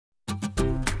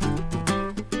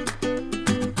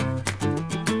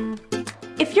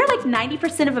If you're like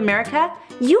 90% of America,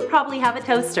 you probably have a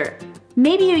toaster.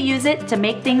 Maybe you use it to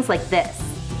make things like this.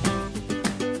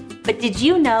 But did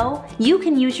you know you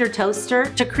can use your toaster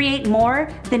to create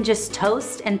more than just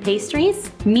toast and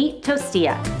pastries? Meet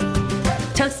Toastilla.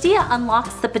 Toastilla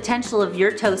unlocks the potential of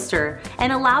your toaster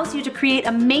and allows you to create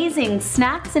amazing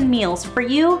snacks and meals for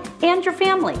you and your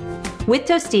family. With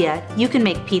Toastilla, you can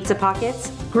make pizza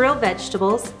pockets, grill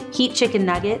vegetables, heat chicken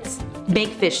nuggets, make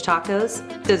fish tacos,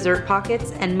 dessert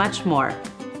pockets, and much more.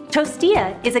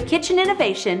 Toastilla is a kitchen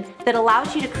innovation that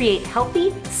allows you to create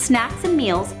healthy snacks and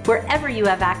meals wherever you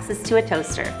have access to a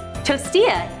toaster.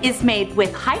 Toastilla is made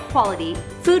with high-quality,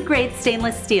 food-grade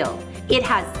stainless steel. It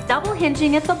has double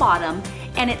hinging at the bottom,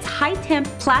 and its high-temp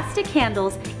plastic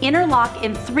handles interlock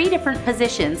in 3 different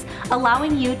positions,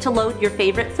 allowing you to load your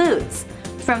favorite foods.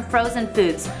 From frozen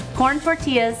foods, corn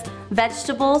tortillas,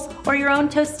 vegetables, or your own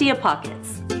Toastilla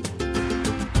pockets.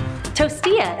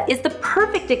 Toastilla is the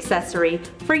perfect accessory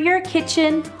for your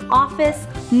kitchen, office,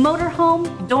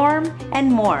 motorhome, dorm,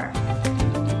 and more.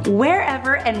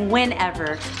 Wherever and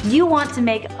whenever you want to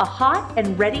make a hot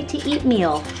and ready-to-eat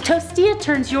meal, Toastilla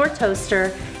turns your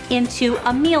toaster into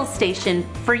a meal station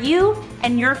for you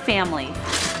and your family.